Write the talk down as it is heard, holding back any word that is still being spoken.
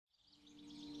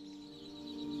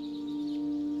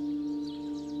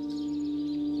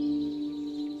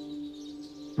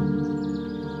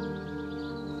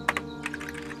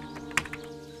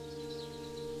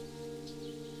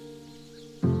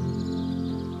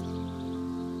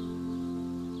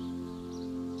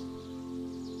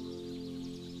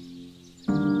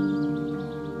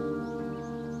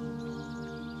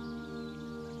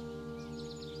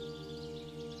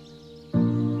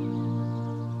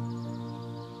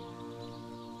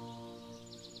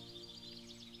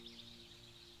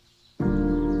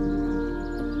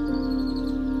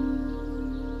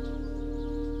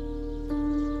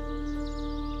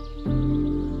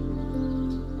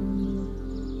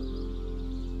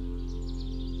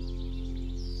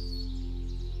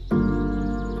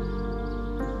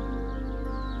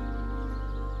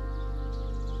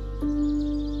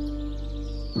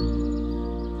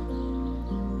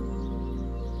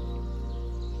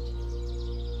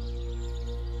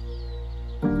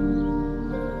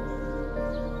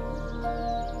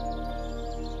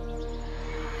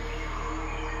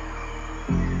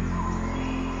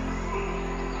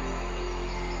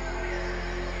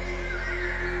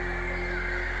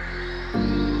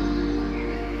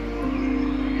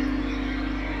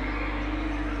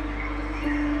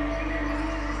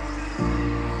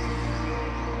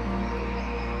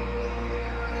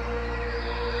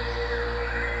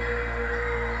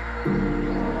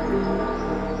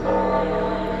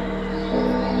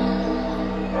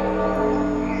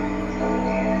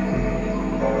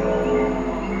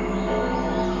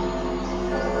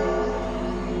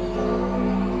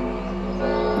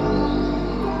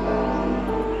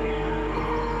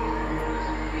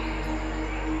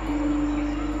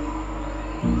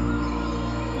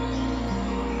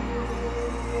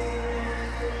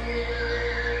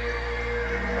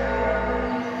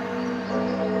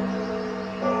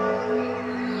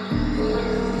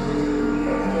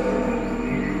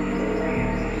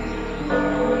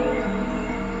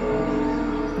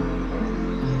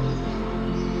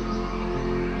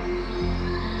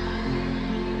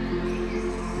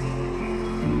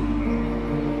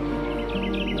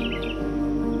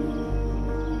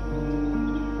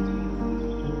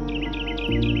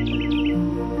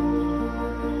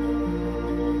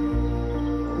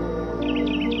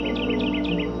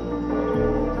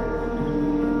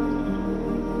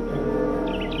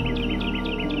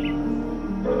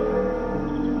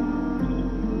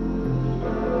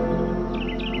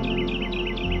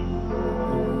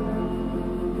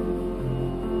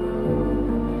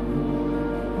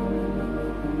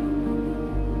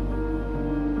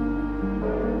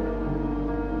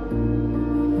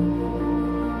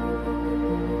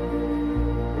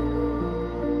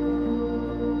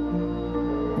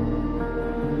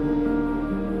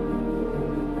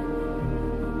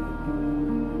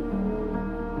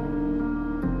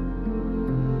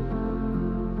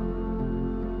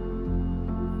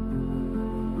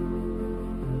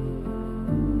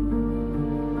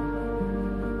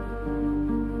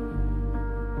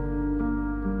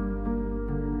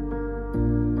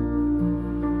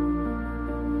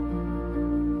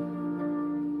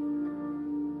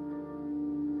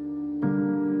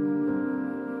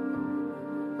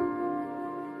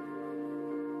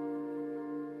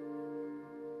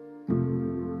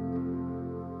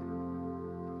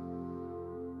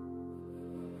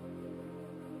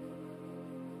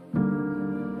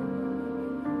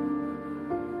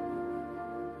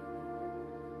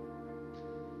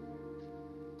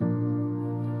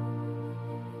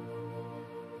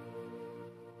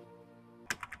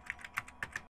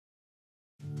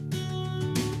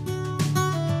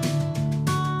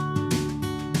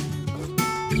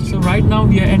So right now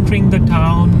we are entering the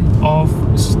town of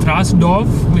Straßdorf,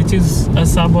 which is a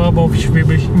suburb of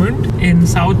Schwäbisch Gmünd in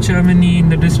South Germany in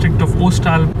the district of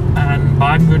Ostalb and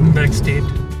Baden-Württemberg state.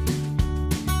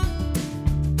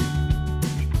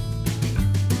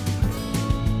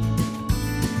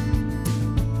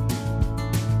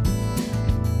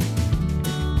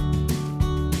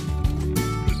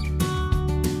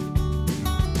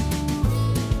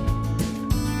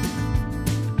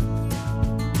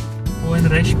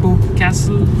 Hohenrechberg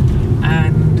Castle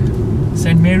and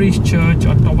St.Mary's Church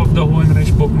on top of the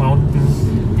Hohenrechberg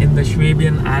Mountain in the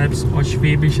Schwabian Alps or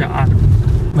Schwäbische Alb.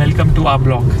 Welcome to our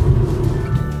blog.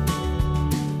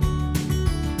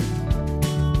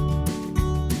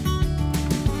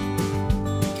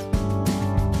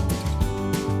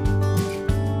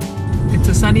 It's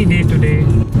a sunny day today.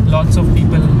 Lots of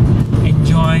people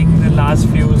enjoying the last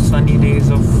few sunny days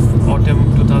of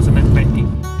autumn 2020.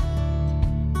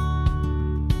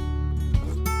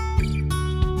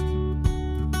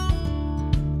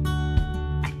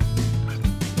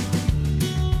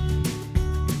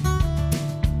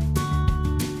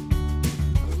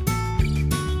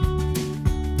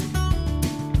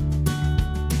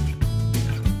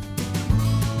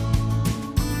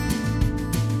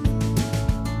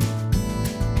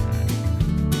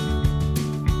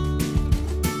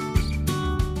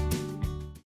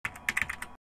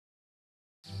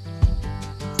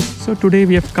 So today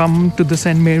we have come to the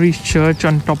St. Mary's Church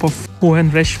on top of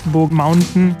Hohenrechberg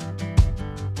Mountain.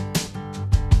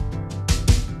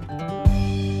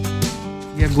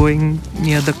 We are going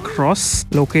near the cross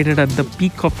located at the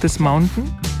peak of this mountain.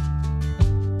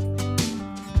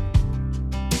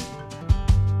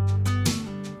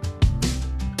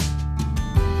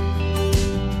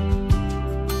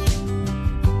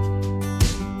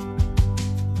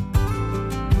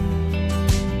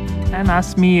 And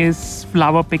Asmi is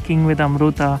flower picking with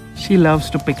Amruta. She loves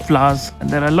to pick flowers, and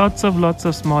there are lots of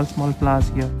small flowers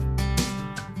here.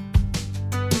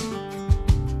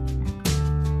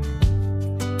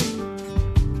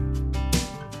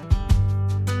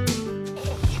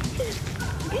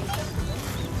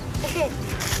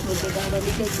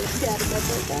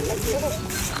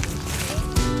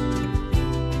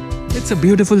 It's a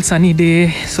beautiful sunny day,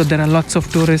 so there are lots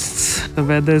of tourists. The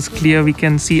weather is clear, we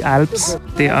can see Alps.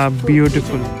 They are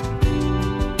beautiful.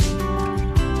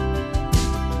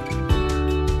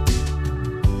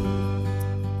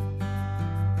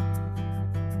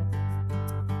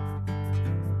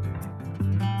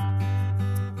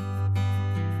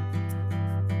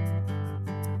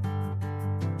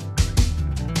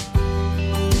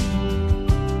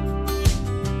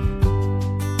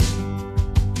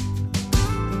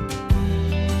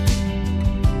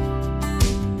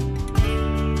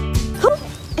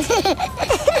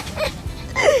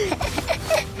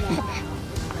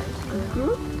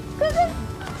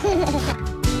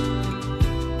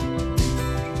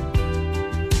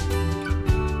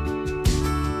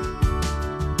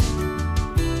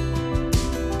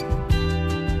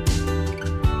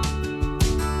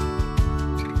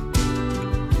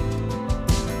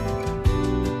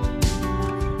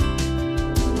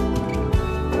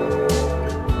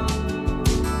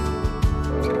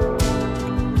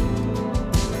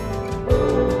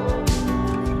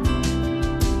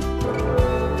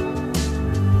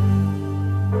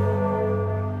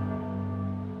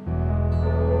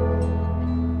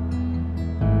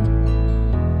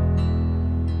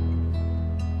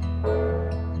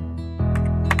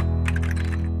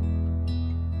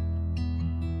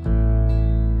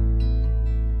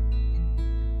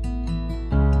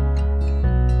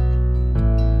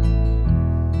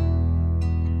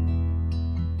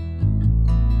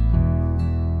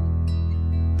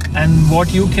 And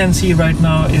what you can see right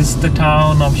now is the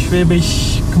town of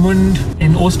Schwäbisch Gmünd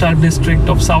in Ostalb District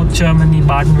of South Germany,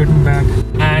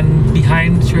 Baden-Württemberg. And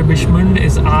behind Schwäbisch Gmünd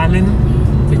is Aalen,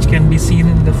 which can be seen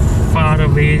in the far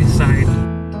away side.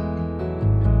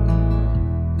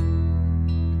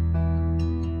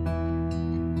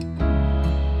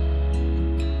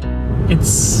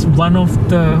 It's one of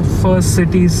the first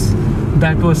cities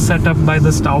that was set up by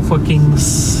the Stauffer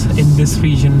kings in this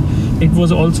region. It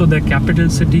was also the capital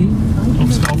city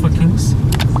of Stauffer kings,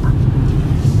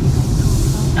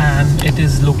 and it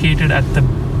is located at the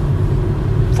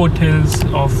foothills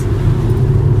of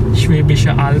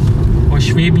Schwäbische Alb or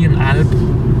Schwabian Alb.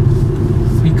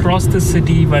 We crossed the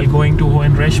city while going to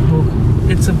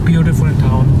Hohenrechberg. It's a beautiful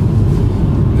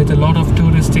town with a lot of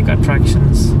touristic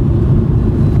attractions.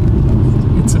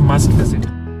 It's a must visit.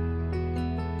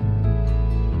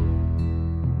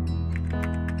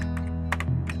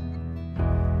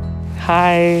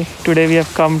 Hi, today we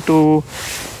have come to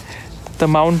the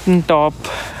mountain top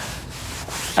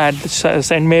at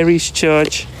St.Mary's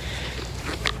church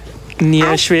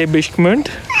near Schwäbisch Gmünd.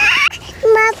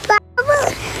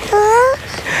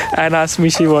 And asked me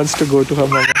she wants to go to her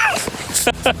mama.